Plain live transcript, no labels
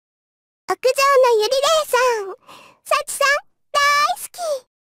屋上のゆりれいさん、幸さん、大好き。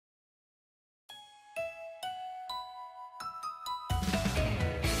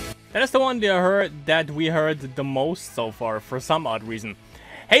That is the one that we heard the most so far for some odd reason.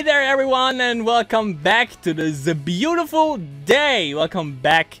 Hey there everyone and welcome back to this beautiful day. Welcome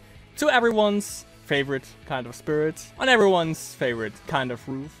back to everyone's favorite kind of spirit on everyone's favorite kind of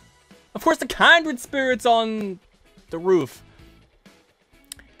roof. Of course the Kindred spirits on the roof.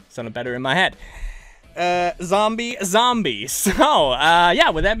 Sounded better in my head. Zombie. So, yeah,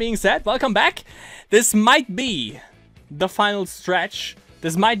 with that being said, welcome back. This might be the final stretch.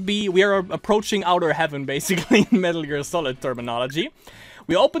 This might be, we are approaching outer heaven, basically, in Metal Gear Solid terminology.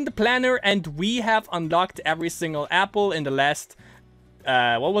 We opened the planner and we have unlocked every single apple in the last,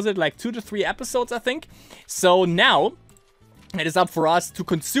 what was it, like 2 to 3 episodes, I think. So now, it is up for us to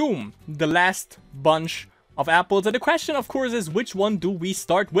consume the last bunch of apples. And the question, of course, is which one do we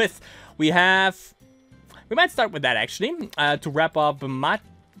start with? We might start with that, actually, to wrap up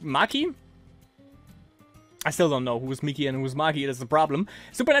Maki. I still don't know who's Miki and who's Maki, that's the problem.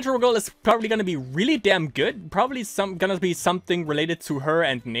 Supernatural Girl is probably gonna be really damn good. Probably gonna be something related to her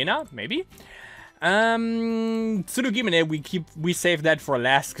and Nena, maybe. Tsudugimine, we save that for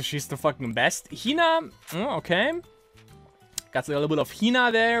last, because she's the fucking best. Hina, okay. Got a little bit of Hina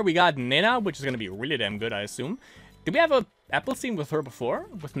there. We got Nena, which is gonna be really damn good, I assume. Did we have a apple scene with her before?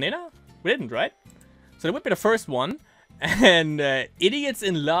 With Nena? We didn't, right? So that would be the first one. And Idiots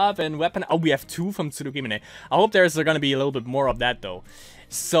in Love and Weapon... Oh, we have 2 from Tsudugimine. I hope there's gonna be a little bit more of that, though.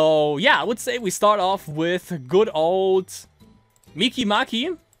 So, yeah, I would say we start off with good old Miki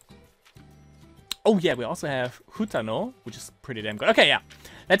Maki. Oh, yeah, we also have Hutano, which is pretty damn good. Okay, yeah.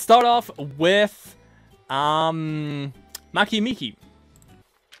 Let's start off with Maki Miki.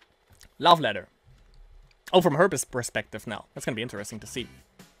 Love letter. Oh, from her perspective now. That's gonna be interesting to see.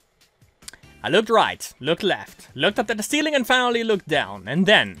 I looked right, looked left, looked up at the ceiling and finally looked down, and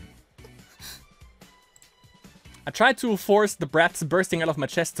then... I tried to force the breaths bursting out of my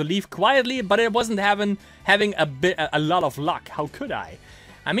chest to leave quietly, but it wasn't having a lot of luck. How could I?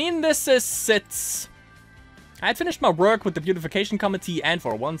 I mean, it's... I had finished my work with the beautification committee and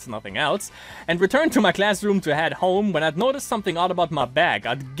for once nothing else, and returned to my classroom to head home when I'd noticed something odd about my bag.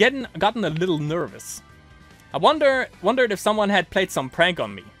 I'd gotten a little nervous. I wondered if someone had played some prank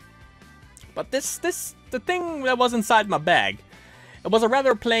on me. But the thing that was inside my bag, it was a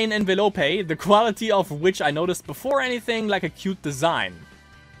rather plain envelope, the quality of which I noticed before anything like a cute design.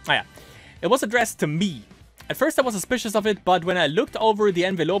 Oh yeah, it was addressed to me. At first I was suspicious of it, but when I looked over the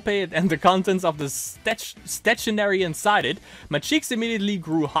envelope and the contents of the stationery inside it, my cheeks immediately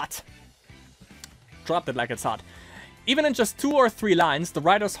grew hot. Dropped it like it's hot. Even in just 2 or 3 lines, the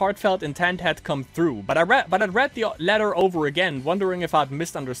writer's heartfelt intent had come through, but I'd read the letter over again, wondering if I'd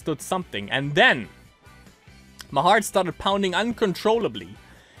misunderstood something, and then my heart started pounding uncontrollably.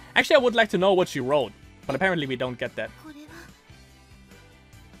 Actually, I would like to know what she wrote, but apparently we don't get that.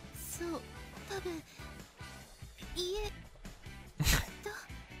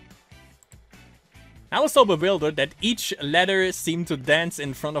 I was so bewildered that each letter seemed to dance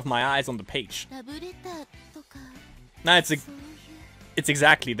in front of my eyes on the page. Nah, it's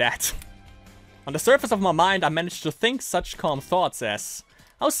exactly that. On the surface of my mind, I managed to think such calm thoughts as,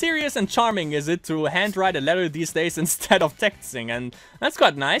 how serious and charming is it to handwrite a letter these days instead of texting, and that's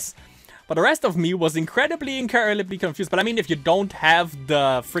quite nice. But the rest of me was incredibly confused. But I mean, if you don't have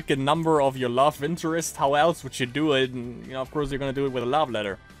the freaking number of your love interest, how else would you do it? And, you know, of course you're gonna do it with a love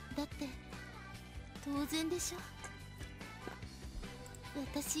letter.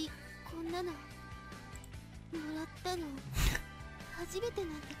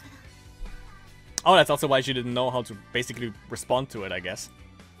 Oh, that's also why she didn't know how to basically respond to it, I guess.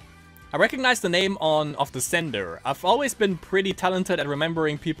 I recognized the name of the sender. I've always been pretty talented at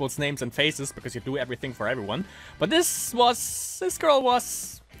remembering people's names and faces because you do everything for everyone. But this girl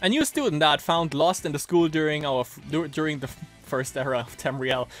was a new student that I'd found lost in the school during the first era of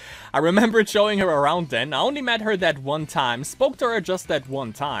Tamriel. I remembered showing her around then. I only met her that one time, spoke to her just that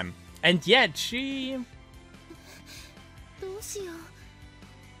one time. And yet she...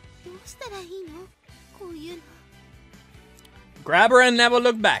 Grab her and never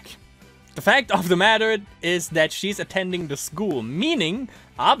look back. The fact of the matter is that she's attending the school, meaning,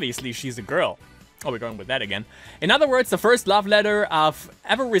 obviously she's a girl. Oh, we're going with that again. In other words, the first love letter I've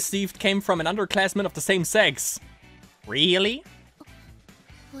ever received came from an underclassman of the same sex. Really?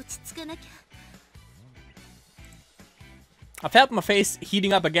 I felt my face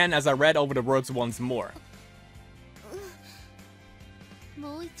heating up again as I read over the words once more.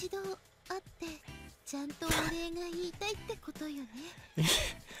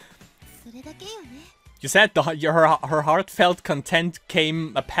 You said her heartfelt content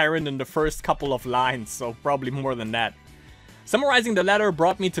came apparent in the first couple of lines, so probably more than that. Summarizing the letter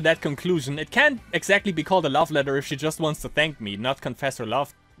brought me to that conclusion. It can't exactly be called a love letter if she just wants to thank me, not confess her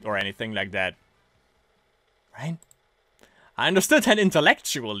love or anything like that. Right? I understood that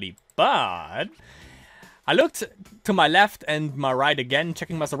intellectually, but... I looked to my left and my right again,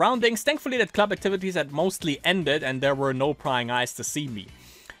 checking my surroundings. Thankfully, that club activities had mostly ended and there were no prying eyes to see me.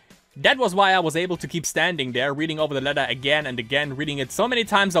 That was why I was able to keep standing there, reading over the letter again and again, reading it so many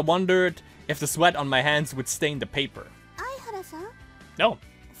times I wondered if the sweat on my hands would stain the paper. Aihara-san? No.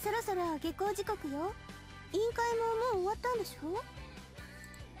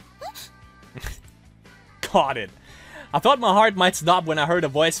 Got it. I thought my heart might stop when I heard a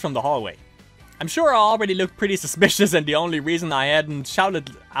voice from the hallway. I'm sure I already looked pretty suspicious, and the only reason I hadn't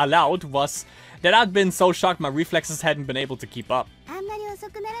shouted aloud was that I'd been so shocked my reflexes hadn't been able to keep up.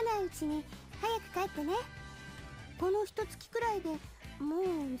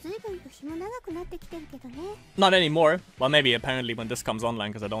 Not anymore. Well, maybe apparently when this comes online,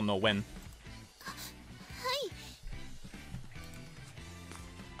 because I don't know when.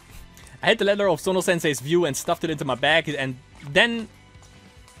 I hid the letter of Sono-sensei's view and stuffed it into my bag, and then,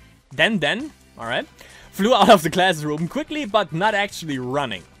 alright, flew out of the classroom quickly, but not actually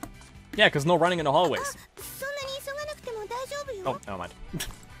running. Yeah, because no running in the hallways. Oh, never mind.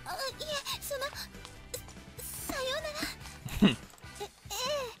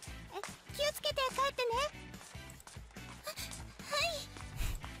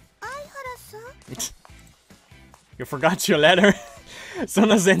 You forgot your letter?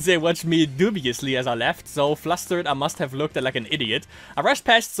 Sono-sensei watched me dubiously as I left, so flustered I must have looked like an idiot. I rushed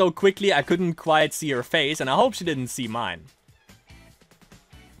past so quickly I couldn't quite see her face, and I hope she didn't see mine.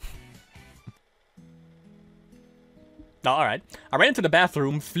 Oh, alright. I ran into the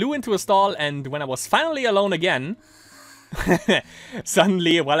bathroom, flew into a stall, and when I was finally alone again...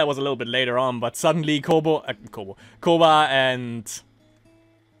 suddenly, well, it was a little bit later on, but suddenly Koba and...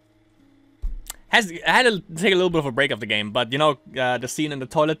 I had to take a little bit of a break of the game, but you know, the scene in the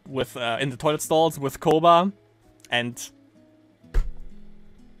toilet with, in the toilet stalls with Koba and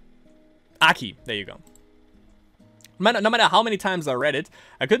Aki, there you go. No matter how many times I read it,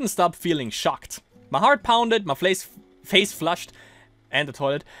 I couldn't stop feeling shocked. My heart pounded, my face flushed, and the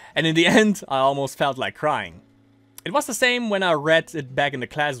toilet, and in the end, I almost felt like crying. It was the same when I read it back in the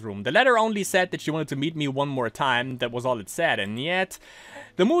classroom. The letter only said that she wanted to meet me one more time, that was all it said, and yet...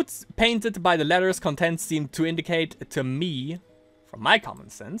 The moods painted by the letter's content seemed to indicate to me, from my common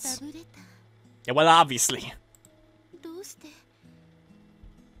sense... Yeah, well, obviously.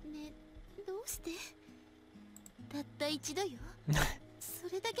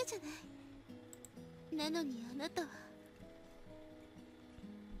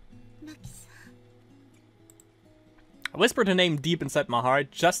 I whispered her name deep inside my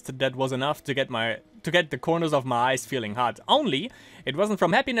heart, just that was enough to get the corners of my eyes feeling hot. Only, it wasn't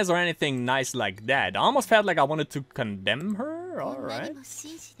from happiness or anything nice like that. I almost felt like I wanted to condemn her, alright.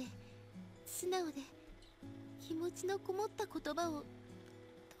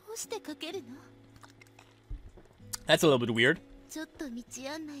 That's a little bit weird.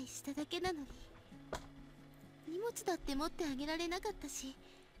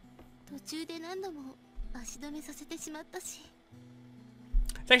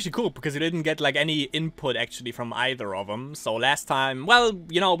 It's actually cool because you didn't get like any input actually from either of them. So last time, well,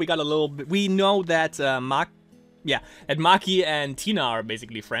 you know, we got a little bit. We know that that Maki and Tina are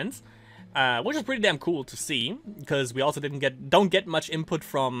basically friends, which is pretty damn cool to see because we also don't get much input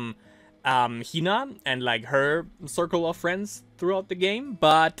from Hina and like her circle of friends throughout the game.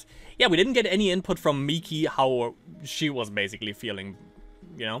 But yeah, we didn't get any input from Miki how she was basically feeling,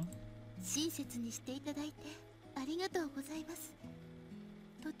 you know.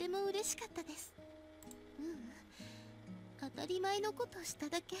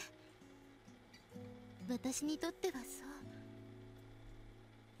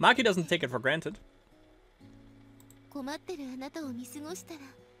 Maki doesn't take it for granted.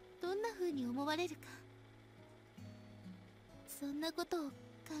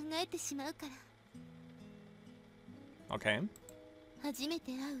 Okay.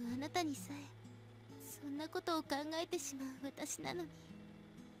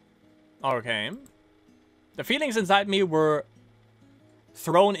 Okay. The feelings inside me were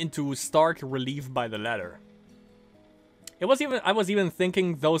thrown into stark relief by the letter. I was even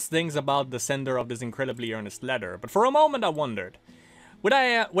thinking those things about the sender of this incredibly earnest letter, but for a moment I wondered, would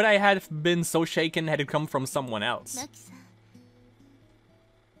I have been so shaken had it come from someone else?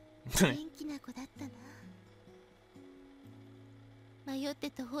 迷って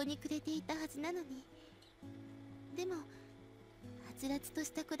途方に暮れていたはずなのに。でもはつらつと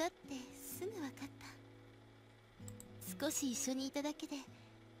した子だってすぐ分かった。少し一緒にいただけで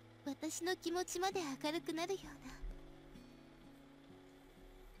私の気持ちまで明るくなるよう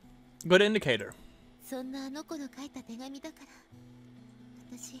な。 Good indicator. そんなあの子の書いた手紙だから、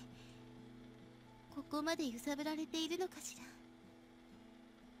私ここまで揺さぶられているのかしら。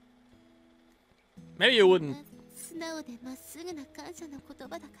 Maybe you wouldn't. 素直でまっすぐな感謝の言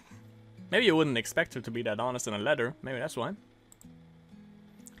葉だから。 Maybe you wouldn't expect her to be that honest in a letter. Maybe that's why.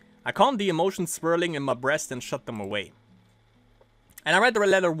 I calmed the emotions swirling in my breast and shut them away. And I read the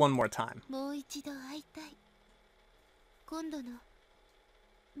letter one more time. もう一度会いたい。今度の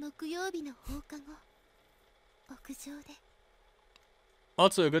木曜日の放課後、屋上で。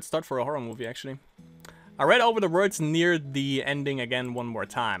 Also a good start for a horror movie, actually. I read over the words near the ending again one more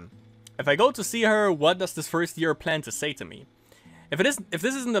time. If I go to see her, what does this first year plan to say to me? If this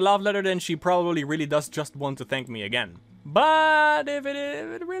isn't a love letter, then she probably really does just want to thank me again. But if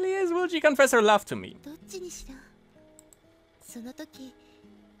it really is, will she confess her love to me? どっちにしろ、その時、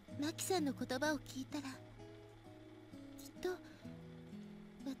マキさんの言葉を聞いたら、きっと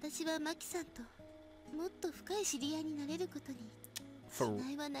私はマキさんともっと深い知り合いになれることに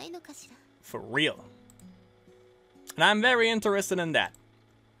違いはないのかしら。 For real. And I'm very interested in that.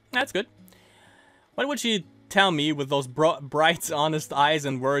 That's good. What would she tell me with those bright, honest eyes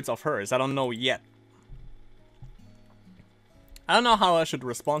and words of hers? I don't know yet. I don't know how I should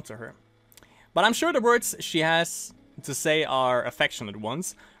respond to her. But I'm sure the words she has to say are affectionate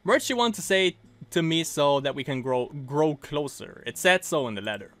ones. Words she wants to say to me so that we can grow closer. It said so in the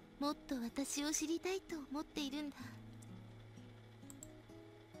letter. もっと私を知りたいと思っているんだ。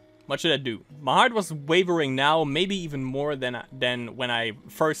 What should I do? My heart was wavering now, maybe even more than when I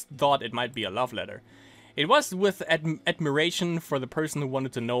first thought it might be a love letter. It was with admiration for the person who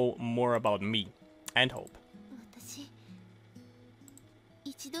wanted to know more about me. And hope. 私、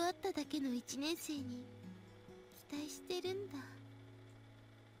一度会っただけの一年生に期待してるんだ。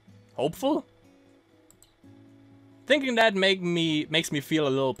 Hopeful? Thinking that makes me feel a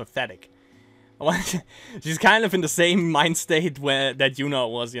little pathetic. She's kind of in the same mind state that Yuna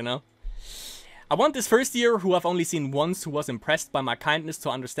was, you know? I want this first year who I've only seen once, who was impressed by my kindness, to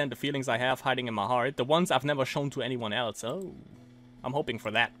understand the feelings I have hiding in my heart, the ones I've never shown to anyone else. Oh, I'm hoping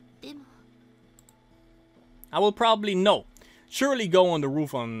for that. でも、 I will probably surely go on the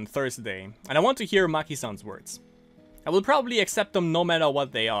roof on Thursday, and I want to hear Maki-san's words. I will probably accept them no matter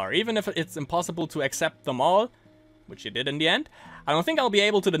what they are, even if it's impossible to accept them all, which she did in the end. I don't think I'll be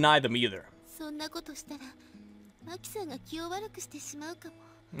able to deny them either. そんなことしたらマキさんが気を悪くしてしまうかも。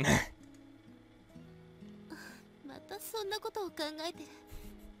またそんなことを考えてる。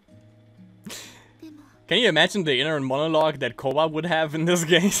でも Can you imagine the inner monologue that Kowa would have in this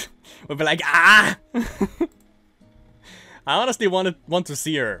case? Would be like, ah! I honestly want to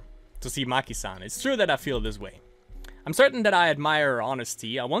see her, to see Maki-san. It's true that I feel this way. I'm certain that I admire her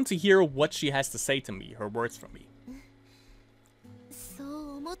honesty. I want to hear what she has to say to me, her words from me. そ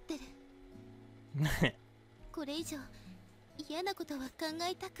う思ってる。これ以上嫌なことは考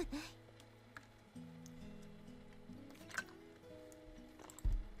えたくない。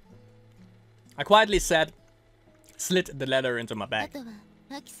 I quietly slid the letter into my あ bag. とは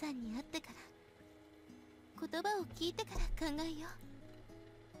マキさんに会ってから言葉を聞いてから考えよう。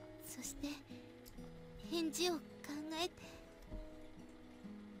そして返事を考えて。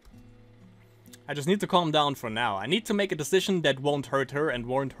 I just need to calm down for now. I need to make a decision that won't hurt her and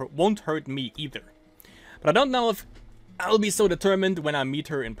won't hurt me either. But I don't know if I'll be so determined when I meet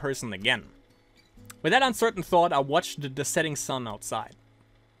her in person again. With that uncertain thought, I watched the setting sun outside.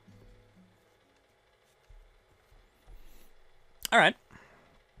 Alright.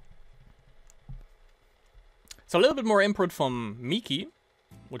 So a little bit more input from Miki,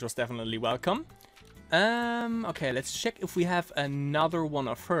 which was definitely welcome. Okay, let's check if we have another one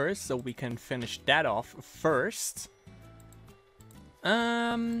of hers, so we can finish that off first.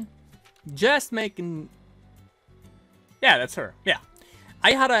 Just making... Yeah, that's her, yeah.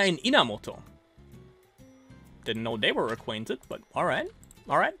 Aihara and Inamoto. Didn't know they were acquainted, but alright.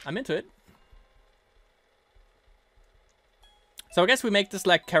 Alright, I'm into it. So I guess we make this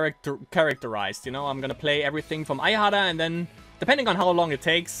like characterized, you know? I'm gonna play everything from Aihara, and then depending on how long it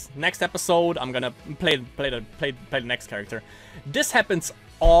takes, next episode I'm gonna play the next character. This happens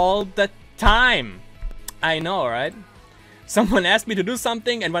all the time. I know, right? Someone asked me to do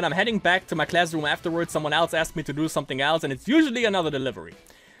something, and when I'm heading back to my classroom afterwards, someone else asked me to do something else, and it's usually another delivery.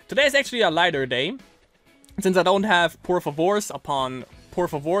 Today is actually a lighter day, since I don't have por favors upon por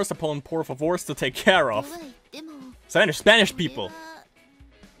favors to take care of. Spanish people.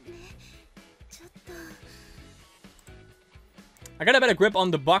 I got a better grip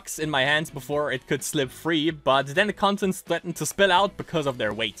on the box in my hands before it could slip free, but then the contents threatened to spill out because of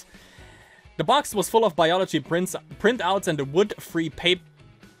their weight. The box was full of biology printouts, and the wood-free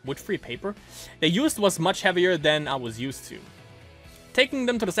paper they used was much heavier than I was used to. Taking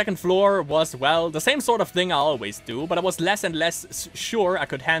them to the second floor was, well, the same sort of thing I always do, but I was less and less sure I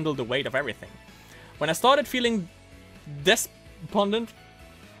could handle the weight of everything. When I started feeling despondent,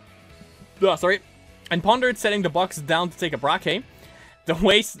 and pondered setting the box down to take a braque, the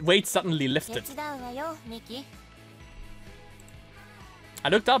weight suddenly lifted. I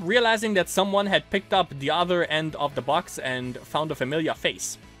looked up, realizing that someone had picked up the other end of the box and found a familiar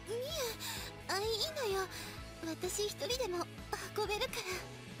face.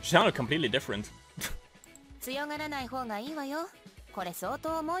 She sounded completely different.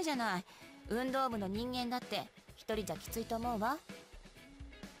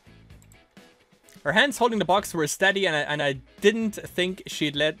 Her hands holding the box were steady, and I didn't think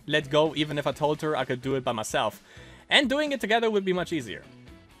she'd let go even if I told her I could do it by myself. And doing it together would be much easier.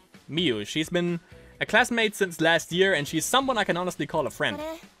 Miu, she's been a classmate since last year, and she's someone I can honestly call a friend.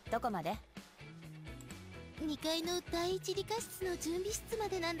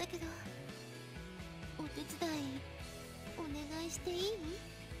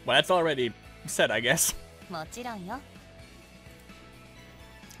 Well, that's already said, I guess.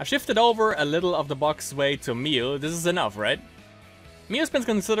 I shifted over a little of the box weight to Miu. This is enough, right? Miu's been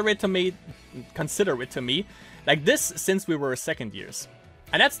considerate to me like this since we were second years.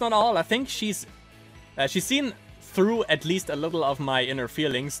 And that's not all. I think she's seen through at least a little of my inner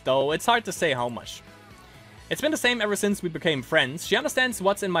feelings, though it's hard to say how much. It's been the same ever since we became friends. She understands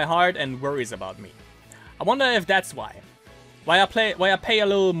what's in my heart and worries about me. I wonder if that's why. Why I pay a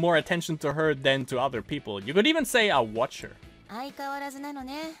little more attention to her than to other people. You could even say I watch her.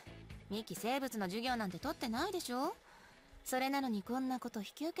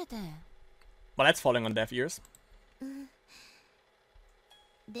 Well, that's falling on deaf ears.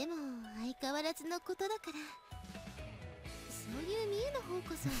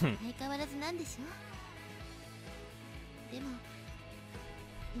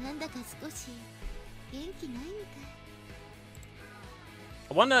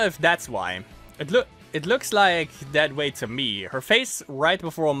 I wonder if that's why. It looks like that way to me. Her face right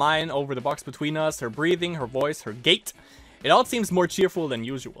before mine, over the box between us, her breathing, her voice, her gait. It all seems more cheerful than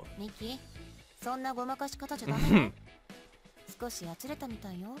usual. Miki,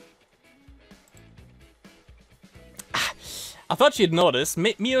 I thought she'd notice.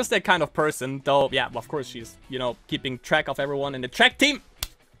 Miu's that kind of person, though, yeah, of course she's, you know, keeping track of everyone in the track team.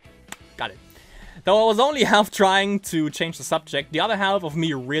 Got it. Though I was only half trying to change the subject, the other half of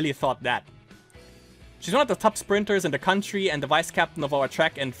me really thought that. She's one of the top sprinters in the country and the vice captain of our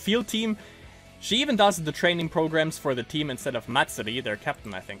track and field team. She even does the training programs for the team instead of Matsuri, their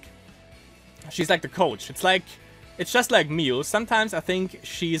captain, I think. She's like the coach. It's just like Miu. Sometimes I think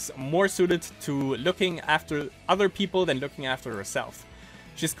she's more suited to looking after other people than looking after herself.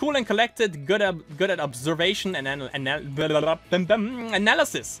 She's cool and collected, good at observation and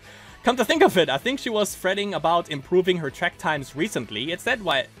analysis. Come to think of it, I think she was fretting about improving her track times recently. Is that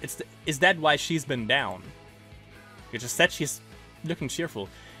why she's been down? You just said she's looking cheerful.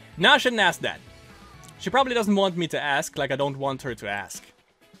 No, I shouldn't ask that. She probably doesn't want me to ask, like I don't want her to ask.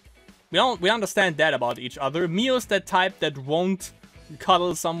 We understand that about each other. Miu's that type that won't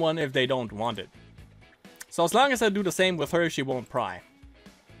cuddle someone if they don't want it. So as long as I do the same with her, she won't pry.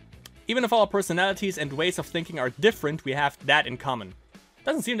 Even if our personalities and ways of thinking are different, we have that in common.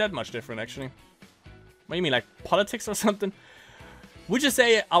 Doesn't seem that much different, actually. What do you mean, like politics or something? Would you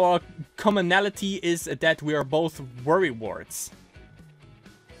say our commonality is that we are both worrywarts?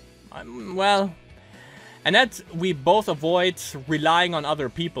 Well, and that we both avoid relying on other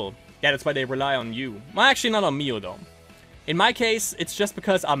people. Yeah, that's why they rely on you. Well, actually not on Miu, though. In my case, it's just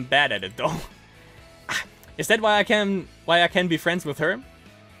because I'm bad at it, though. Is that why I can be friends with her?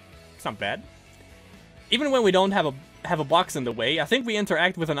 It's not bad. Even when we don't have a box in the way, I think we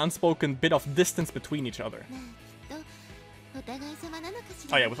interact with an unspoken bit of distance between each other.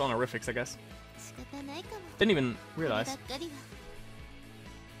 Oh yeah, with honorifics, I guess. Didn't even realize.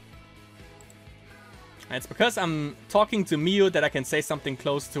 And it's because I'm talking to Miu that I can say something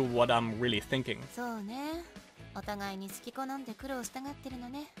close to what I'm really thinking.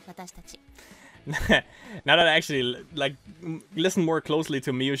 Now that I actually like listen more closely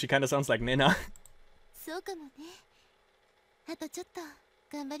to Miu, she kind of sounds like Nina.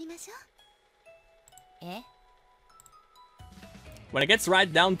 When it gets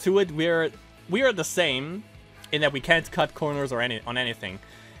right down to it, we are the same in that we can't cut corners or on anything.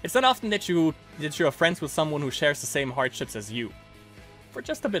 It's not often that you're friends with someone who shares the same hardships as you. for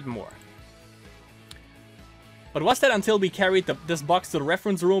just a bit more. But was that until we carried this box to the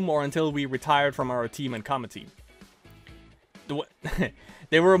reference room or until we retired from our team and committee?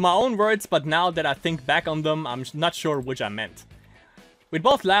 They were my own words, but now that I think back on them, I'm not sure which I meant. We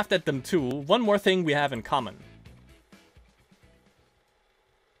both laughed at them too. One more thing we have in common.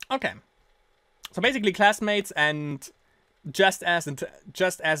 Okay. So basically classmates, and just as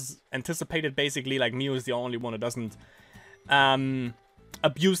anticipated, basically, like Mio is the only one who doesn't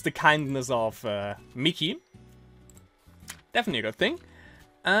abuse the kindness of Miki. Definitely a good thing.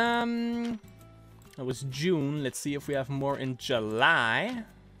 That was June. Let's see if we have more in July.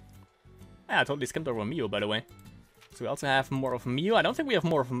 I totally skipped over Mio, by the way. So we also have more of Mio. I don't think we have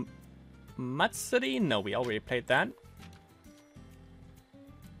more of Matsuri. No, we already played that.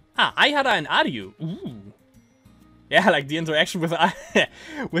 Ah, Aihara and Aryu. Ooh. Yeah, like the interaction with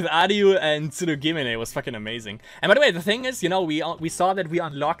with Aryu and Tsurugimine was fucking amazing. And by the way, the thing is, you know, we saw that we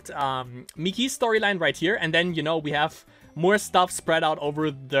unlocked Miki's storyline right here, and then, you know, we have more stuff spread out over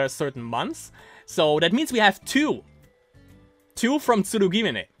the certain months. So that means we have two from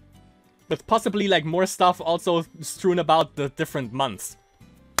Tsurugimine, with possibly like more stuff also strewn about the different months.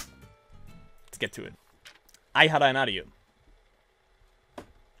 Let's get to it. Aihara and Aryu.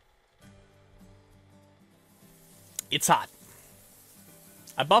 It's hot.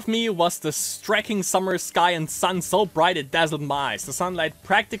 Above me was the striking summer sky and sun so bright it dazzled my eyes. The sunlight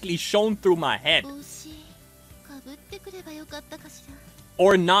practically shone through my head.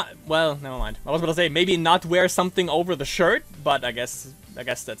 Or not, well, never mind. I was about to say, maybe not wear something over the shirt, but I guess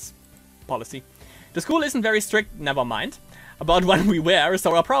that's policy. The school isn't very strict, never mind, about what we wear,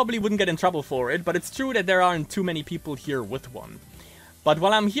 so I probably wouldn't get in trouble for it, but it's true that there aren't too many people here with one. But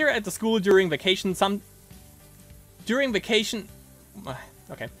while I'm here at the school during vacation, sometimes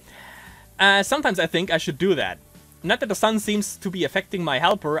I think I should do that. Not that the sun seems to be affecting my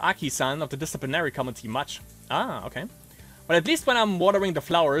helper, Aki-san, of the disciplinary committee much. Ah, okay. But at least when I'm watering the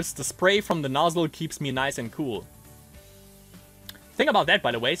flowers, the spray from the nozzle keeps me nice and cool. Thing about that,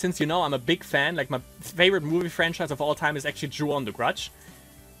 by the way, since you know I'm a big fan, like my favorite movie franchise of all time is actually Ju-On the Grudge.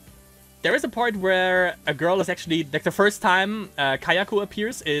 There is a part where a girl is actually, like the first time Kayako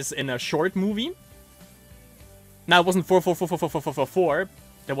appears is in a short movie. Now it wasn't 4.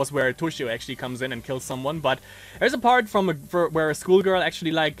 That was where Toshio actually comes in and kills someone, but there's a part from where a schoolgirl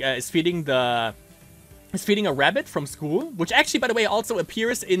actually like is feeding a rabbit from school, which actually, by the way, also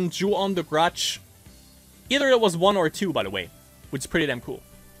appears in Ju-On the Grudge. Either it was 1 or 2, by the way, which is pretty damn cool.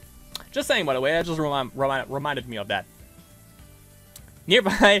 Just saying, by the way, that just reminded me of that.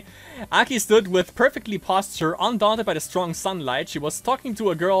 Nearby, Aki stood with perfectly posture, undaunted by the strong sunlight. She was talking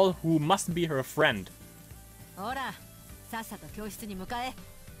to a girl who must be her friend.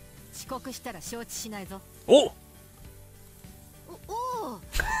 Oh!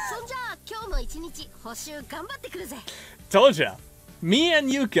 Told ya. Me and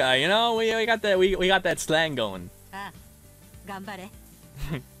Yuka, you know, we got that slang going.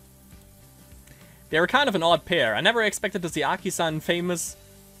 They were kind of an odd pair. I never expected to see Aki-san famous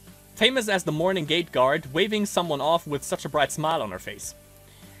as the morning gate guard, waving someone off with such a bright smile on her face.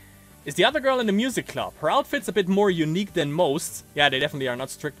 Is the other girl in the music club? Her outfit's a bit more unique than most. Yeah, they definitely are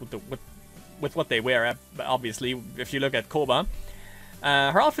not strict with what they wear, obviously, if you look at Koba.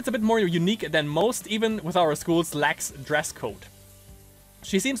 Her outfit's a bit more unique than most, even with our school's lax dress code.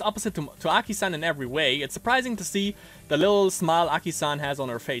 She seems opposite to Aki-san in every way. It's surprising to see the little smile Aki-san has on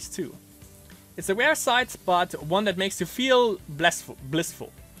her face too. It's a rare sight, but one that makes you feel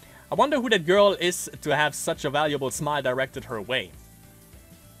blissful. I wonder who that girl is to have such a valuable smile directed her way.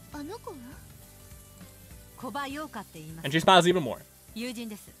 And she smiles even more.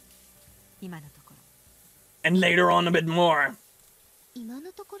 And later on a bit more.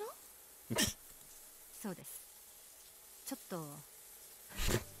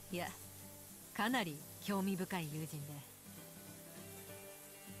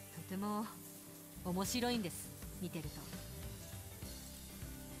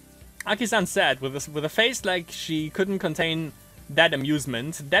 Aki-san said, with a face like she couldn't contain that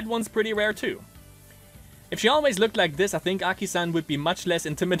amusement. That one's pretty rare too. If she always looked like this, I think Aki-san would be much less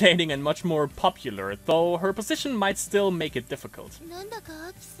intimidating and much more popular, though her position might still make it difficult.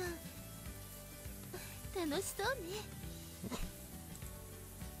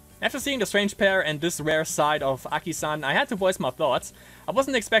 After seeing the strange pair and this rare side of Aki-san, I had to voice my thoughts. I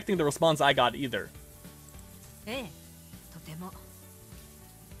wasn't expecting the response I got either.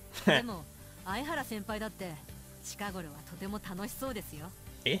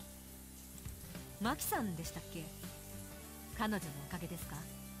 Eh?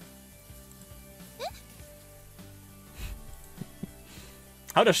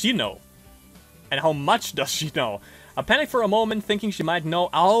 How does she know? And how much does she know? I panicked for a moment, thinking she might know.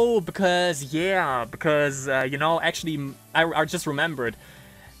 Oh, because, you know, actually, I just remembered.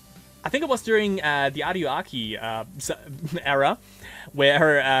 I think it was during the Ariyoaki era,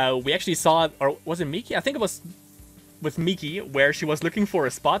 where we actually saw, or was it Miki? I think it was with Miki, where she was looking for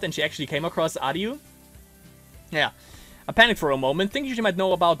a spot and she actually came across Aryu. Yeah. I panicked for a moment, thinking she might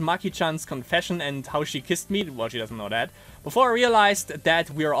know about Maki-chan's confession and how she kissed me. Well, she doesn't know that. Before I realized that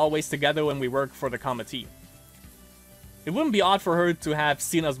we are always together when we work for the committee. It wouldn't be odd for her to have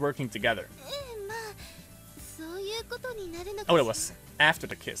seen us working together. Oh, it was after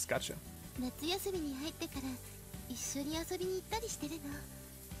the kiss. Gotcha.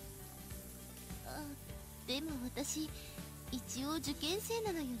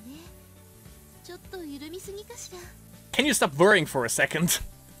 Can you stop worrying for a second?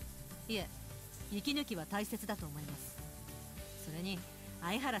 Yeah, 息抜きは大切だと思います。それに、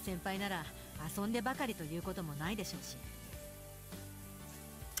相原先輩なら遊んでばかりということもないでしょうし。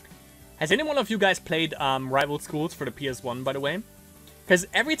Has any one of you guys played Rival Schools for the PS1, by the way? Because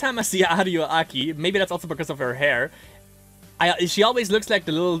every time I see Ariyoaki, maybe that's also because of her hair, she always looks like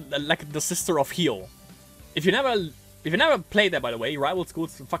the sister of Hyo. If you never played that, by the way, Rival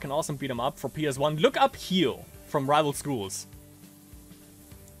Schools is a fucking awesome beat 'em up for PS1. Look up Hyo from Rival Schools.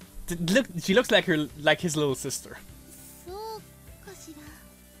 Look, she looks like his little sister.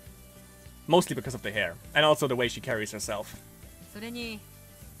 Mostly because of the hair and also the way she carries herself. それに、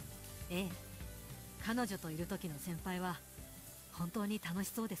彼女といる時の先輩は本当に楽し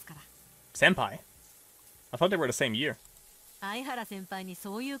そうですから。Senpai? I thought they were the same year. 相原先輩に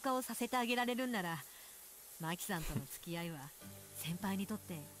そういう顔させてあげられるんなら、マキさんとの付き合いは先輩にとっ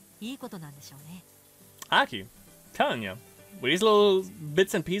ていいことなんでしょうね。Aki, telling you, with these little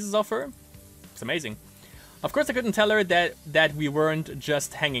bits and pieces of her, it's amazing. Of course, I couldn't tell her that we weren't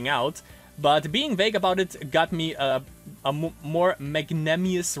just hanging out, but being vague about it got me a more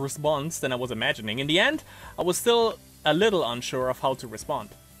magnanimous response than I was imagining. In the end, I was still a little unsure of how to respond.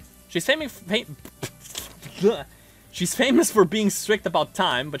 She's famous for being strict about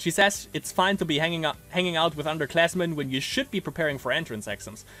time, but she says it's fine to be hanging out with underclassmen when you should be preparing for entrance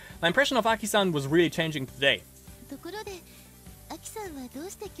exams. My impression of Aki-san was really changing today.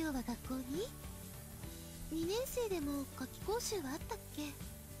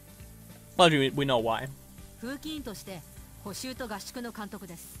 Well, we know why. 風紀委員として補習と合宿の監督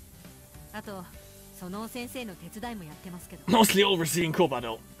です。あと、その先生の手伝いもやってますけど。Mostly overseeing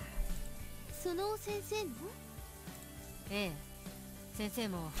Kobado. その先生の？ええ、先生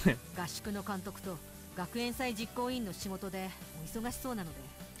も合宿の監督と学園祭実行委員の仕事でお忙しそうなの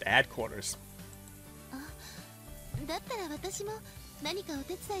で。Headquarters. あ、だったら私も何かお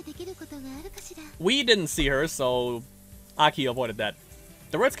手伝いできることがあるかしら。We didn't see her, so Aki avoided that.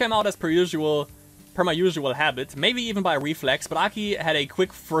 The words came out as per my usual habit, maybe even by reflex, but Aki had a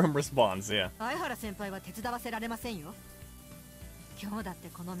quick, firm response, yeah. 相原先輩は手伝わせられませんよ。今日だって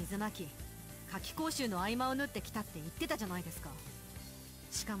この水まき、夏季講習の合間を縫ってきたって言ってたじゃないですか。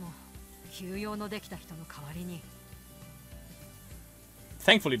しかも、休養のできた人の代わりに。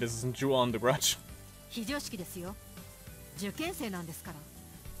Thankfully, this isn't Drew on the grudge. 非常識ですよ。受験生なんですから。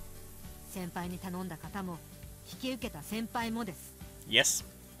先輩に頼んだ方も、引き受けた先輩もです。Yes.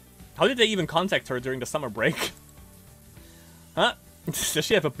 How did they even contact her during the summer break? Huh? Does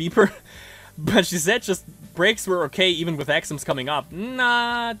she have a beeper? But she said just breaks were okay even with exams coming up.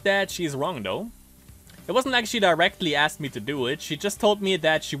 Not that she's wrong though. It wasn't like she directly asked me to do it, she just told me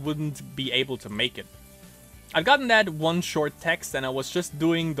that she wouldn't be able to make it. I'd gotten that one short text and I was just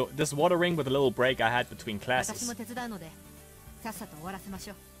doing this watering with a little break I had between classes.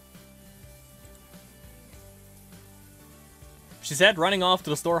 She said, running off to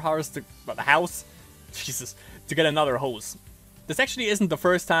the storehouse to get another hose. This actually isn't the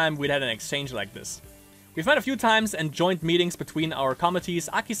first time we'd had an exchange like this. We've met a few times and joined meetings between our committees.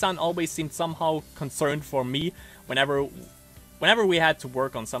 Aki-san always seemed somehow concerned for me whenever we had to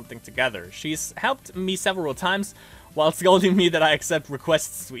work on something together. She's helped me several times while scolding me that I accept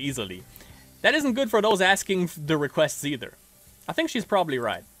requests too easily. That isn't good for those asking the requests either. I think she's probably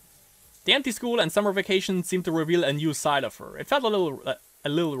right. The empty school and summer vacation seemed to reveal a new side of her. It felt a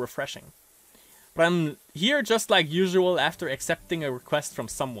little refreshing. But I'm here just like usual after accepting a request from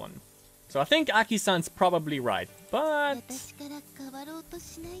someone. So I think Aki-san's probably right, but...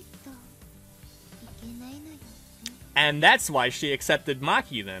 And that's why she accepted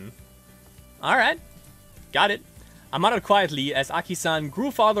Maki then. Alright, got it. I muttered quietly as Aki-san grew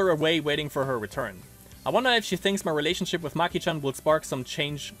farther away waiting for her return. I wonder if she thinks my relationship with Maki-chan will spark some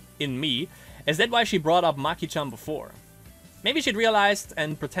change in me. Is that why she brought up Maki-chan before? Maybe she'd realized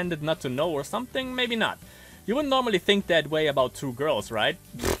and pretended not to know or something, maybe not. You wouldn't normally think that way about two girls, right?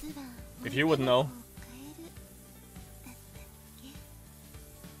 If you would know.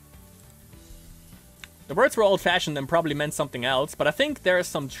 The words were old-fashioned and probably meant something else, but I think there is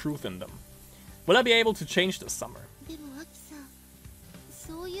some truth in them. Will I be able to change this summer?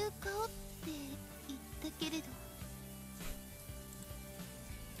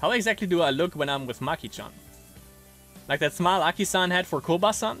 How exactly do I look when I'm with Maki-chan? Like that smile Aki-san had for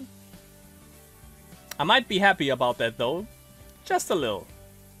Koba-san? I might be happy about that though. Just a little.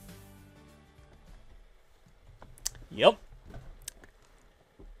 Yep.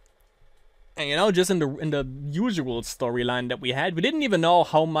 And you know, just in the usual storyline that we had, we didn't even know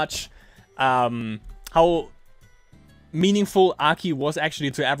how much how meaningful Aki was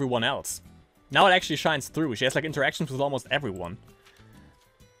actually to everyone else. Now it actually shines through. She has like interactions with almost everyone.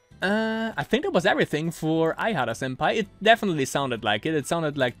 I think that was everything for Aihara senpai. It definitely sounded like it. It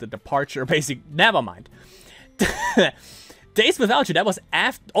sounded like the departure never mind. Days Without You, that was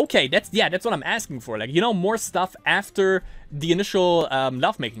after... Okay, that's what I'm asking for. Like, you know, more stuff after the initial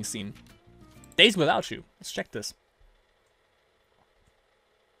lovemaking scene. Days Without You. Let's check this.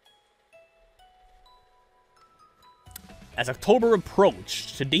 As October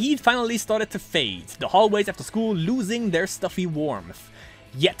approached, the heat finally started to fade, the hallways after school losing their stuffy warmth.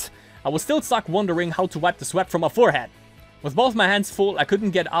 Yet, I was still stuck wondering how to wipe the sweat from my forehead. With both my hands full, I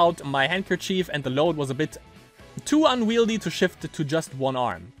couldn't get out my handkerchief and the load was a bit too unwieldy to shift to just one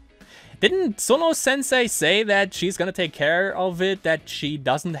arm. Didn't Sono-sensei say that she's gonna take care of it, that she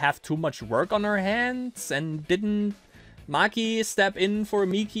doesn't have too much work on her hands? And didn't Maki step in for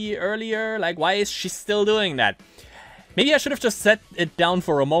Miki earlier? Like, why is she still doing that? Maybe I should have just set it down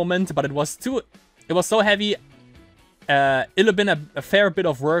for a moment, but it was so heavy. It'll have been a fair bit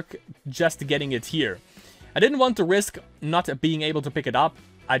of work just getting it here. I didn't want to risk not being able to pick it up.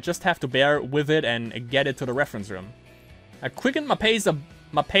 I just have to bear with it and get it to the reference room. I quickened my pace a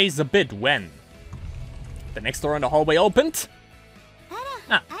bit when the next door in the hallway opened.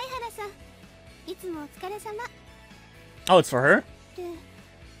 Ah. Oh, it's for her?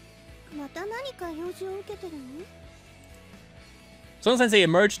 Sono-sensei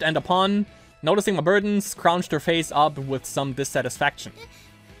emerged and upon noticing my burdens, scrounched her face up with some dissatisfaction.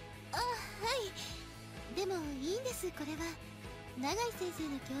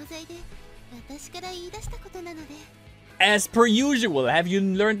 As per usual, have you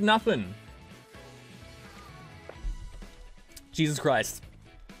learned nothing? Jesus Christ.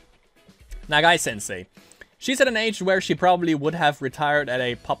 Nagai-sensei. She's at an age where she probably would have retired at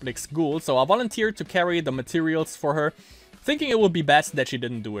a public school, so I volunteered to carry the materials for her, thinking it would be best that she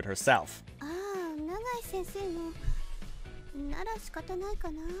didn't do it herself.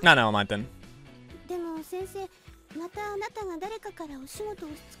 No, never mind then.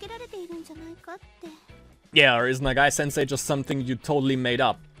 Yeah, or is Nagai-sensei just something you totally made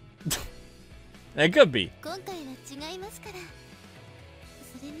up? It could be.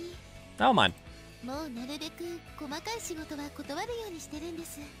 Never mind.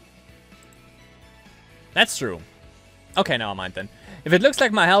 That's true. Okay, never mind then. If it looks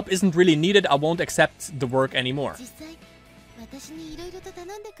like my help isn't really needed, I won't accept the work anymore.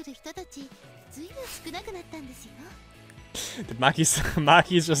 Did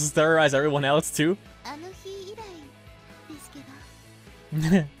Maki's just terrorize everyone else too?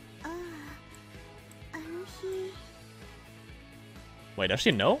 Wait, does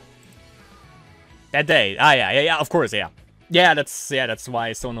she know? That day. Ah, yeah, of course, yeah. Yeah, that's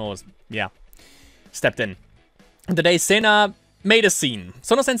why Sono was, stepped in. The day Seina made a scene.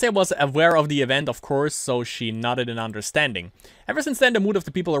 Sono-sensei was aware of the event, of course, so she nodded in understanding. Ever since then, the mood of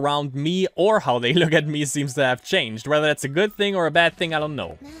the people around me, or how they look at me, seems to have changed. Whether that's a good thing or a bad thing, I don't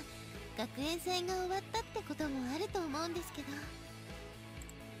know.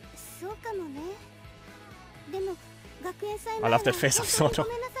 I love that face of Sono.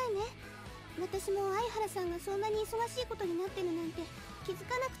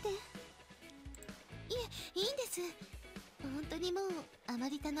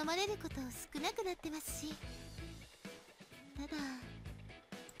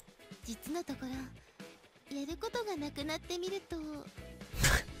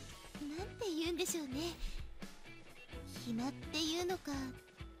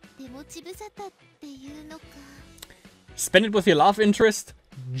 Spend it with your love interest?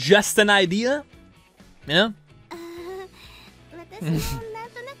 Just an idea? Yeah?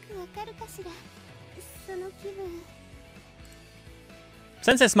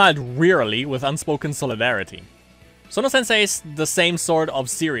 Sensei smiled wearily with unspoken solidarity. Sono-sensei is the same sort of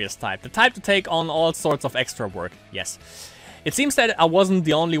serious type. The type to take on all sorts of extra work. Yes. It seems that I wasn't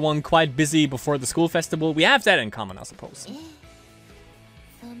the only one quite busy before the school festival. We have that in common, I suppose.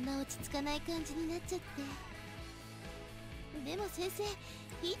 そんな落ち着かない感じになっちゃって。でも先生、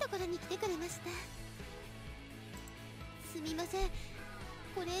いいところに来てくれました。すみません。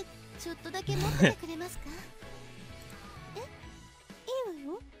これちょっとだけ持っててくれますか？え、いい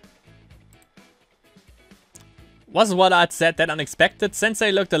わよ。Was what I'd said that unexpected?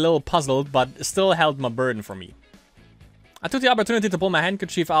 Sensei looked a little puzzled, but still held my burden for me. I took the opportunity to pull my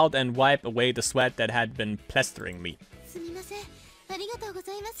handkerchief out and wipe away the sweat that had been plastering me.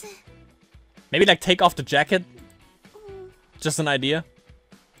 Maybe like take off the jacket? Just an idea.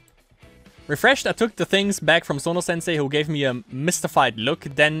 Refreshed, I took the things back from Sono-sensei, who gave me a mystified look,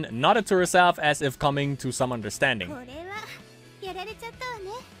 then nodded to herself as if coming to some understanding.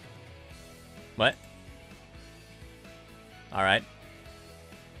 What? Alright.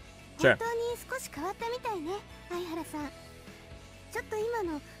 Sure.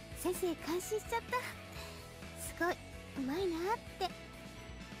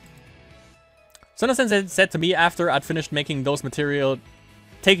 Sono-sensei said to me after I'd finished taking those materials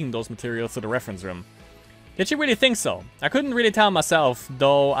to the reference room. Did she really think so? I couldn't really tell myself,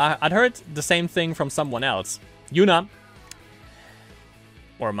 though I'd heard the same thing from someone else. Yuna.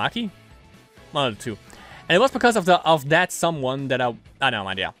 Or Maki? One of the two. And it was because of that someone that I no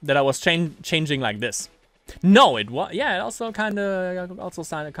idea that I was changing like this. No, it was it also kind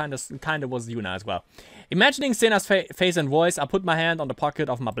of was Yuna as well. Imagining Seina's face and voice, I put my hand on the pocket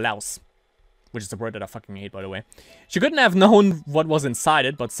of my blouse, which is a word that I fucking hate, by the way. She couldn't have known what was inside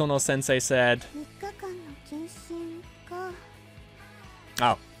it, but Sono-sensei said,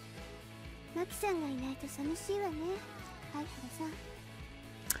 "Oh."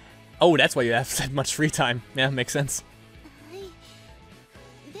 Oh, that's why you have that much free time. Yeah, makes sense.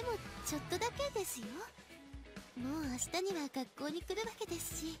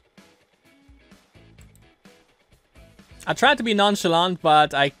 I tried to be nonchalant,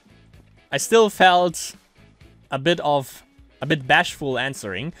 but I still felt a bit bashful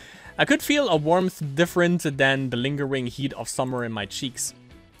answering. I could feel a warmth different than the lingering heat of summer in my cheeks.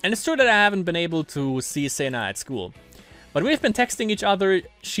 And it's true that I haven't been able to see Seina at school. But we've been texting each other.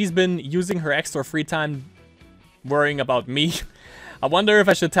 She's been using her extra free time worrying about me. I wonder if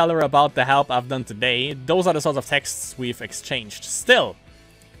I should tell her about the help I've done today. Those are the sorts of texts we've exchanged. Still,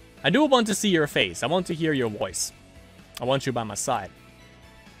 I do want to see your face. I want to hear your voice. I want you by my side.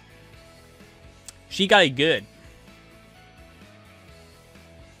 She got it good.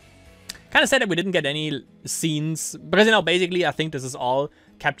 Kind of sad that we didn't get any scenes. Because, you know, basically I think this is all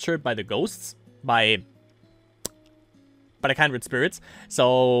captured by the ghosts. By the Kindred spirits.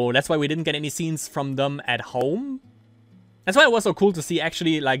 So that's why we didn't get any scenes from them at home. That's why it was so cool to see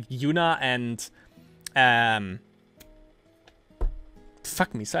actually like Yuna and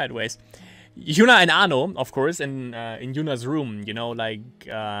fuck me sideways. Yuna and Ano, of course, in Yuna's room, you know, like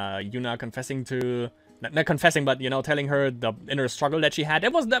Yuna confessing to not confessing, but you know, telling her the inner struggle that she had.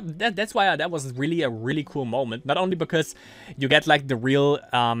 That's why that was really a really cool moment. Not only because you get like the real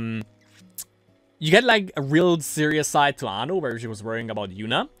you get like a real serious side to Ano, where she was worrying about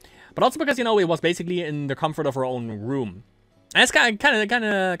Yuna, but also because, you know, it was basically in the comfort of her own room. And it's kind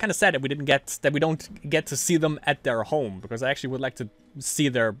of sad that we don't get to see them at their home, because I actually would like to see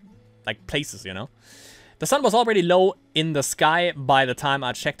their like places, you know. The sun was already low in the sky by the time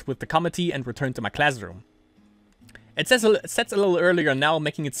I checked with the committee and returned to my classroom. It sets a little earlier now,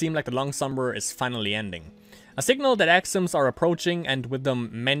 making it seem like the long summer is finally ending. A signal that exams are approaching, and with them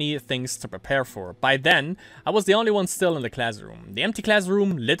many things to prepare for. By then, I was the only one still in the classroom. The empty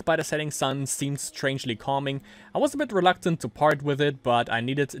classroom, lit by the setting sun, seemed strangely calming. I was a bit reluctant to part with it, but I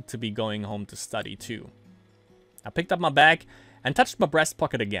needed to be going home to study too. I picked up my bag and touched my breast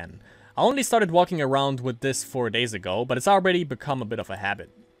pocket again. I only started walking around with this 4 days ago, but it's already become a bit of a habit.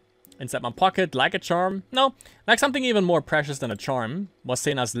 Inside my pocket, like a charm, no, like something even more precious than a charm, was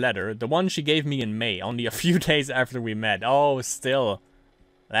Seina's letter, the one she gave me in May, only a few days after we met. Oh, still.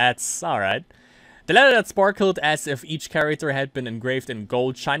 That's alright. The letter that sparkled as if each character had been engraved in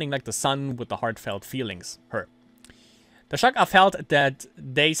gold, shining like the sun with the heartfelt feelings. Her. The shock I felt that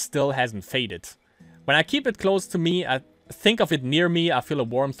day still hasn't faded. When I keep it close to me, I think of it near me, I feel a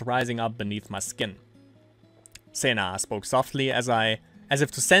warmth rising up beneath my skin. Seina spoke softly as if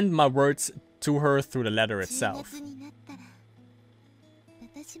to send my words to her through the letter itself.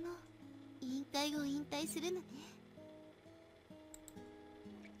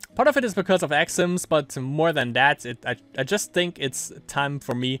 Part of it is because of exams, but more than that, I just think it's time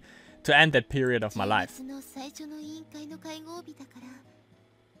for me to end that period of my life.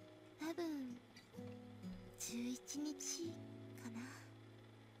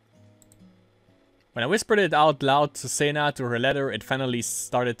 When I whispered it out loud to Seina to her letter, it finally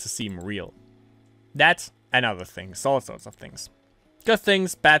started to seem real. That and other things, all sorts of things. Good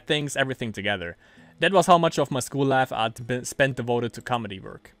things, bad things, everything together. That was how much of my school life I'd spent devoted to comedy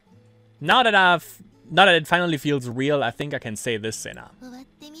work. Now that it finally feels real, I think I can say this, Seina.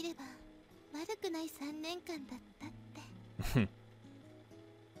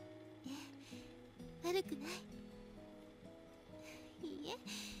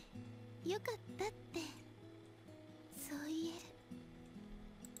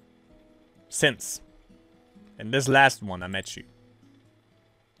 Since. In this last one, I met you.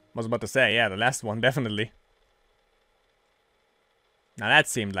 I was about to say, yeah, the last one, definitely. Now that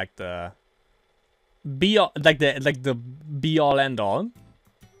seemed like the be all, like the be all end all.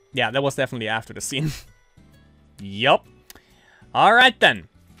 Yeah, that was definitely after the scene. Yup. All right then.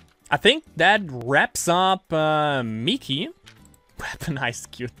 I think that wraps up Miki.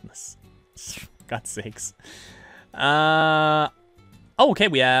 Weaponized cuteness. God's sakes. Oh, okay,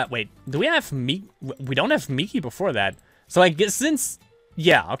 wait, do we have Miki? We don't have Miki before that. So I guess since,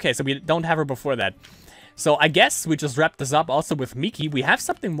 yeah, okay, so we don't have her before that. So I guess we just wrap this up also with Miki. We have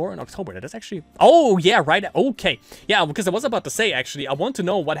something more in October. That is actually, oh yeah, right, okay. Yeah, because I was about to say, actually, I want to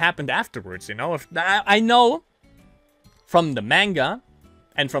know what happened afterwards, you know? If I know from the manga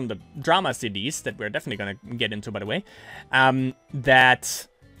and from the drama CDs that we're definitely gonna get into, by the way, that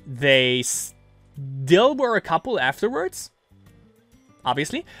they still were a couple afterwards.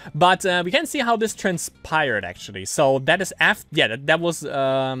 Obviously, but we can see how this transpired actually. So that is after, yeah, that was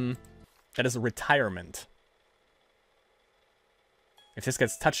that is a retirement. If this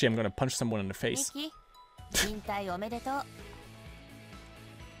gets touchy, I'm gonna punch someone in the face. It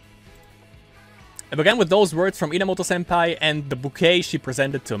began with those words from Inamoto-senpai and the bouquet she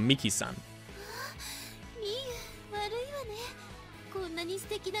presented to Miki-san.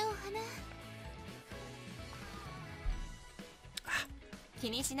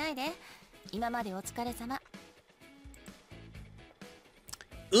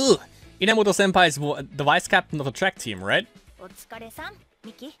 Ugh! Inamoto-senpai is the vice captain of the track team, right?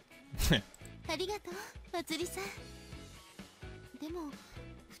 Miki.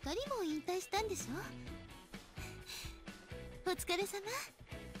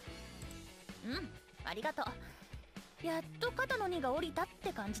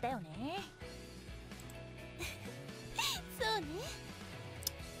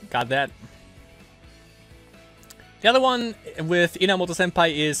 Got that. The other one with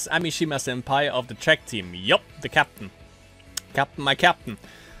Inamoto-senpai is Amishima-senpai of the track team. Yup, the captain. My captain.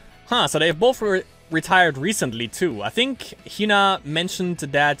 Huh, so they've both retired recently too. I think Hina mentioned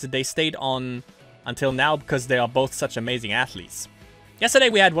that they stayed on until now because they are both such amazing athletes. Yesterday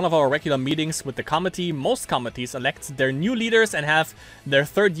we had one of our regular meetings with the committee. Most committees elect their new leaders and have their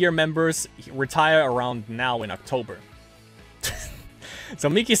third-year members retire around now in October. So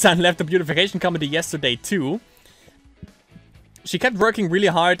Miki-san left the beautification committee yesterday too. She kept working really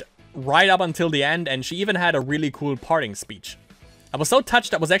hard right up until the end, and she even had a really cool parting speech. I was so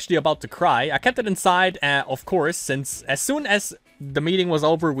touched I was actually about to cry. I kept it inside, of course, since as soon as the meeting was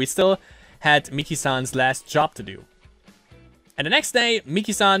over, we still had Miki-san's last job to do. And the next day,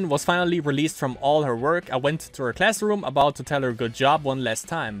 Miki-san was finally released from all her work. I went to her classroom, about to tell her good job one last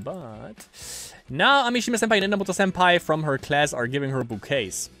time, but now Amishima-senpai and Inamoto-senpai from her class are giving her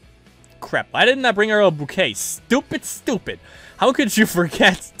bouquets. Crap, why didn't I bring her a bouquet? Stupid, stupid. How could you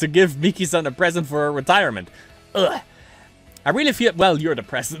forget to give Miki-san a present for her retirement? Ugh. I really feel, well, you're the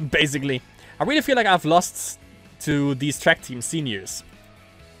present, basically. I really feel like I've lost to these track team seniors.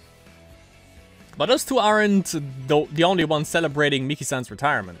 But those two aren't the only ones celebrating Miki-san's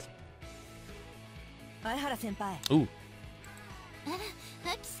retirement. Aihara-senpai. Ooh.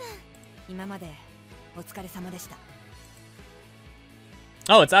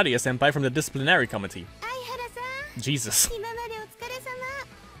 Oh, it's Aria-senpai from the disciplinary committee. Jesus.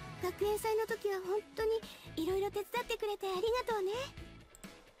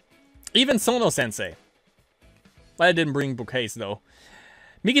 Even Sono-sensei. Well, I didn't bring bouquets though.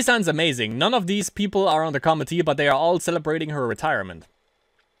 Miki-san's amazing. None of these people are on the committee, but they are all celebrating her retirement.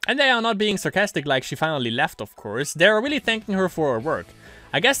 And they are not being sarcastic like she finally left, of course. They are really thanking her for her work.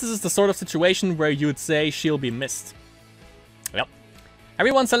 I guess this is the sort of situation where you'd say she'll be missed. Yep.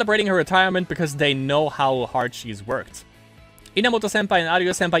 Everyone's celebrating her retirement because they know how hard she's worked. Inamoto-senpai and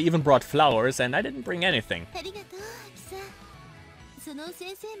Ario-senpai even brought flowers, and I didn't bring anything.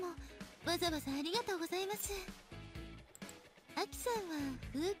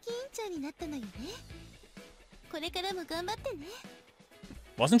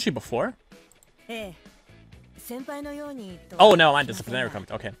 Wasn't she before? 先輩のようにと Oh no, I'm disciplinary comment.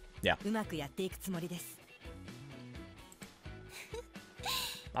 Okay, yeah. うまくやっていくつもりです。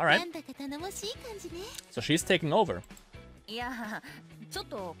 All right. なんだか頼もしい感じね。 So she's taking over. いやちょっ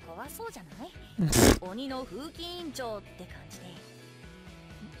と怖そうじゃない鬼の風紀委員長って感じで。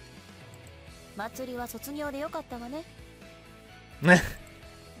祭りは卒業でよかったわね。うん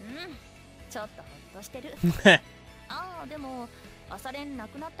ちょっとほっとしてる。ああでも朝練な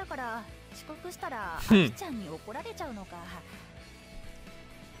くなったから遅刻したらあきちゃんに怒られちゃうのか。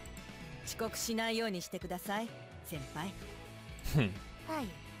遅刻しないようにしてください先輩。はい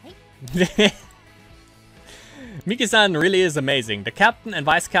はい。 Miki-san really is amazing. The captain and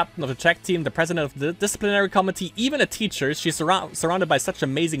vice captain of the track team, the president of the disciplinary committee, even a teacher. She's surrounded by such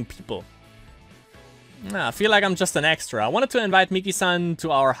amazing people. I feel like I'm just an extra. I wanted to invite Miki-san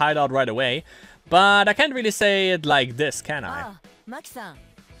to our hideout right away, but I can't really say it like this, can I? ああ、マキさん。あ、は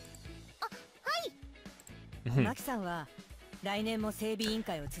い。マキさんは来年も整備委員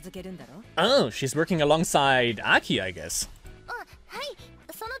会を続けるんだろ Oh, she's working alongside Aki, I guess. あ、はい、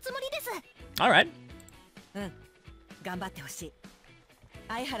そのつもりです。 Alright. うん、頑張ってほしい。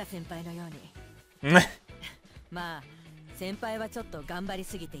相原先輩のように。まあ、先輩はちょっと頑張り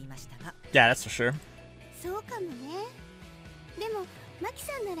すぎていましたが。Yeah, that's for sure. そうかもね。でもマキ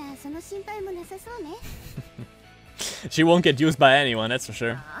さんならその心配もなさそうね。She won't get used by anyone, that's for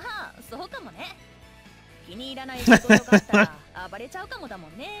sure. ああ、そうかもね。気に入らない仕事があったら暴れちゃうかもだも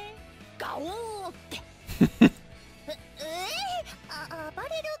んね。ガオーって。暴れ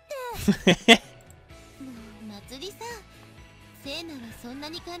るって。もうまつりさん、セイナはそんな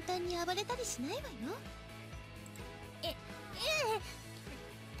に簡単に暴れたりしないわよ。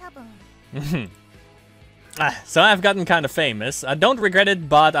多分。So I've gotten kind of famous. I don't regret it,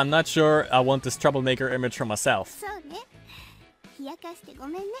 but I'm not sure I want this troublemaker image for myself. そうね。冷やかしてご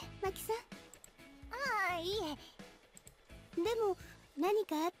めんね、マキさん。ああ、いいえ。でも何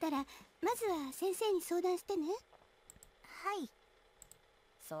かあったらまずは先生に相談してね。はい。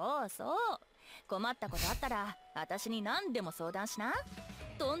そうそう。困ったことあったら私に何でも相談しな。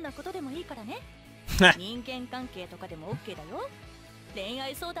どんなことでもいいからね。人間関係とかでも OK だよ。恋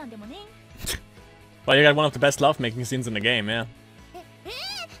愛相談でもね。Well, you got one of the best love-making scenes in the game, yeah.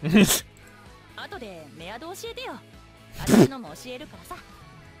 後でメアド教えてよ。私のも教えるからさ。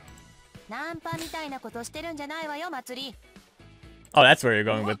ナンパみたいなことしてるんじゃないわよ、祭り。 Oh, that's where you're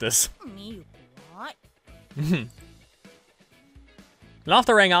going with this. みゆ怖い。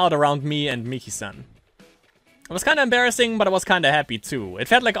Laughter rang out around me and Miki-san. It was kind of embarrassing, but I was kind of happy too. It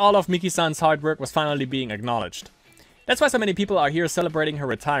felt like all of Miki-san's hard work was finally being acknowledged. That's why so many people are here celebrating her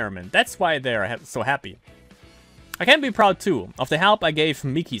retirement. That's why they're so happy. I can be proud too of the help I gave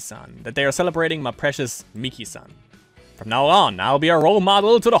Miki-san, that they are celebrating my precious Miki-san. From now on, I'll be a role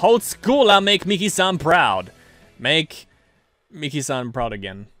model to the whole school. I'll make Miki-san proud. Make Miki-san proud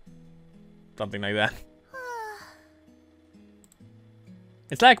again. Something like that.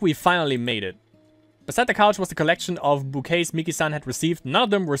 It's like we finally made it. Beside the couch was the collection of bouquets Miki-san had received. None of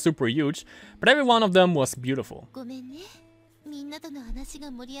them were super huge, but every one of them was beautiful. ごめんね。みんなとの話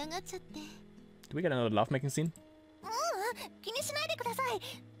が盛り上がっちゃって。Do we get another lovemaking scene? 気にしないでください。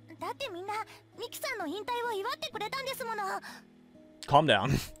だってみんなミキさんの引退を祝ってくれたんですもの。よ Calm down.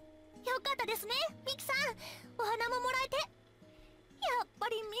 かったですね、ミキさん。お花ももらえて。やっぱ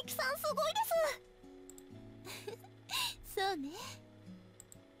りミキさんすごいです。そうね。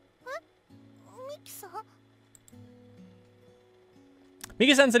ミキさん。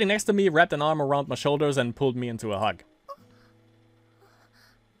 Miki-san sitting next to me wrapped an arm around my shoulders and pulled me into a hug.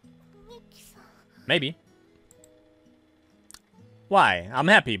 ミキさん。 Maybe. Why? I'm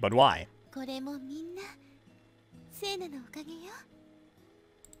happy, but why? これもみんなセイナのおかげよ。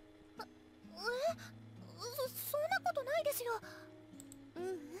そんなことないですよ。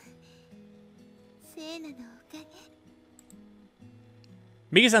セイナのおかげ。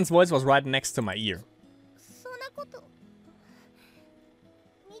Miki-san's voice was right next to my ear. そんなこと。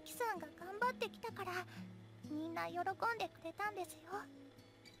ミキさんが頑張ってきたからみんな喜んでくれたんですよ。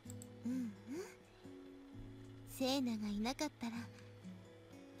セイナがいなかったら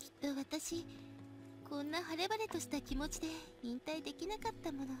きっと私こんな晴れ晴れとした気持ちで引退できなかっ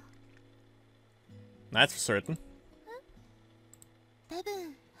たもの。 That's for certain. 多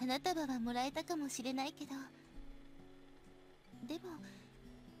分花束はもらえたかもしれないけど、でも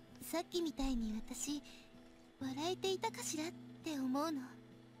さっきみたいに私笑えていたかしらって思うの。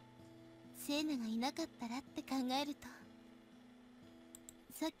セイナがいなかったらって考えると、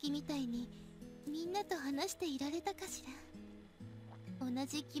さっきみたいにみんなと話していられたかしら、同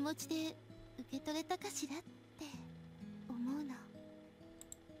じ気持ちで受け取れたかしらって思うの。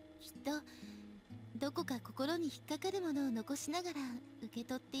きっとどこか心に引っかかるものを残しながら受け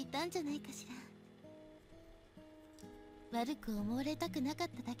取っていたんじゃないかしら。悪く思われたくなかっ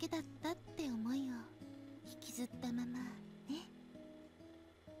ただけだったって思いを引きずったままね。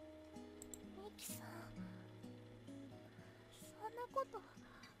ミキさん、そんなこと。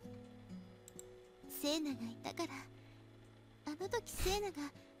セイナがいたから、あの時セイナが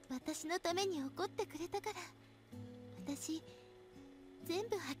私のために怒ってくれたから、私全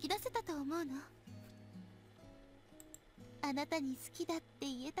部吐き出せたと思うの。あなたに好きだって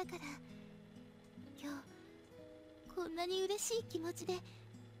言えたから、今日こんなに嬉しい気持ちで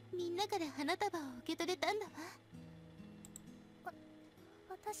みんなから花束を受け取れたんだわ。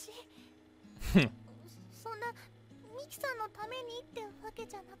私そんなミキさんのためにってわけ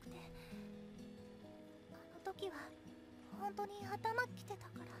じゃなくて、あの時は本当に頭きてた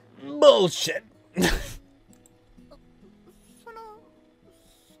から。Bullshit!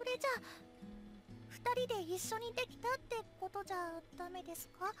 それじゃあ二人で一緒にできたってことじゃダメです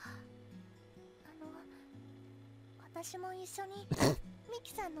か？私も一緒にミ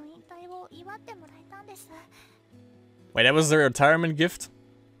キさんの引退を祝ってもらえたんです。Wait, that was the retirement gift?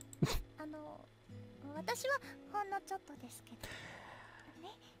 私はほんのちょっとですけどね。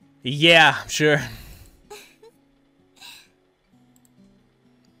Yeah, sure.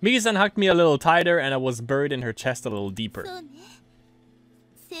 Miki-san hugged me a little tighter and I was buried in her chest a little deeper. そうね。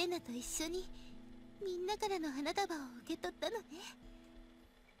セイナと一緒にみんなからの花束を受け取ったのね。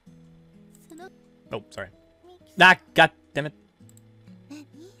その Oh, sorry. Ah, god damn it. 何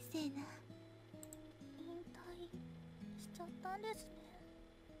セイナ、引退しちゃったんですね。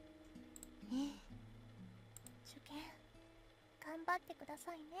ええ、受験頑張ってくだ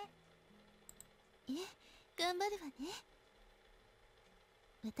さいね。え、頑張るわね。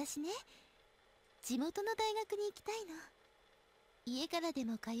私ね、地元の大学に行きたいの。家からで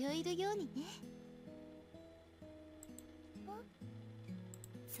も通えるようにね。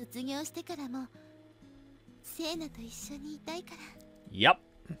卒業してからもセイナと一緒にいたいから。Yep.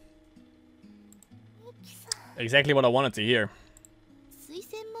 ミキさん、 Exactly what I wanted to hear. 推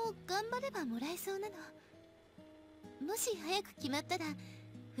薦も頑張ればもらえそうなの。もし早く決まったら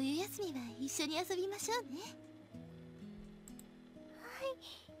冬休みは一緒に遊びましょうね。はい。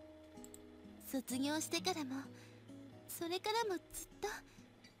卒業してからもそれからもずっと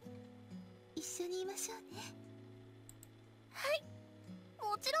一緒にいましょうね。はい、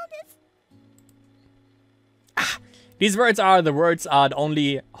もちろんです。These words are the words I'd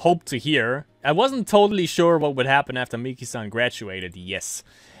only hoped to hear. I wasn't totally sure what would happen after Miki-san graduated, yes.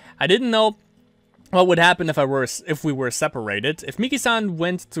 I didn't know what would happen if we were separated. If Miki-san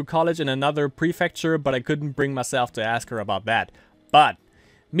went to college in another prefecture, but I couldn't bring myself to ask her about that. But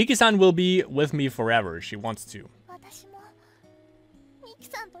Miki-san will be with me forever. She wants to. 私もミキ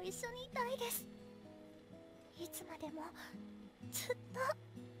さんと一緒にいたいです。いつまでもずっと。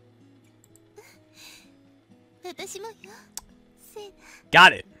私もよ、セイナ。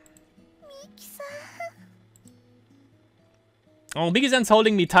 Got it. ミキさん。 Oh, Miki-san's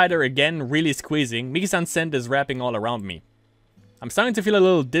holding me tighter again, really squeezing. Miki-san's scent is wrapping all around me. I'm starting to feel a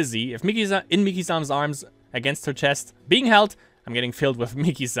little dizzy. If Miki-san in Miki-san's arms against her chest, being held, I'm getting filled with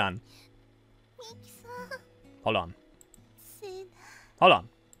Miki-san. ミキさん。 Hold on. セイナ。 Hold on.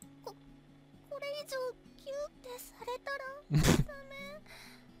 これ以上キューってされたらダメ。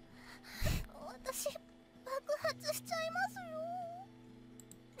私爆発しちゃいますよ。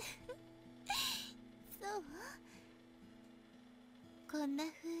そう。こんな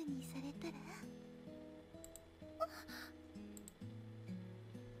風にされたら。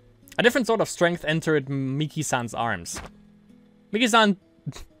A different sort of strength entered Miki-san's arms. Miki-san...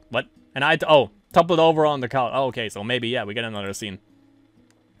 What? And toppled over on the couch. Oh, okay, so maybe, yeah, we get another scene.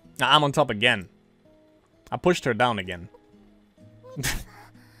 Now I'm on top again. I pushed her down again.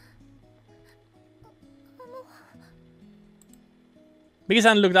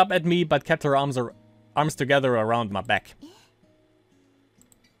 Miki-san looked up at me, but kept her arms together around my back.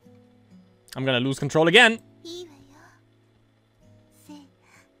 I'm gonna lose control again. いいわよ。セイ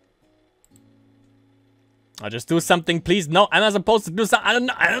ナ。 I'll just do something, please. No, I'm not supposed to do something.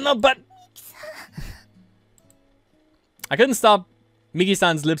 I don't know, but... I couldn't stop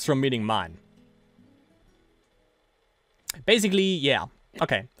Miki-san's lips from meeting mine. Basically, yeah.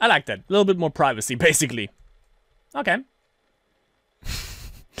 Okay, I like that. A little bit more privacy, basically. Okay.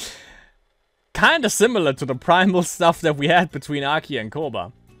 Kinda similar to the primal stuff that we had between Aki and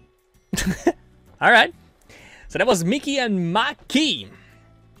Koba. Alright. So that was Miki and Maki.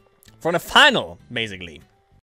 For the final, basically.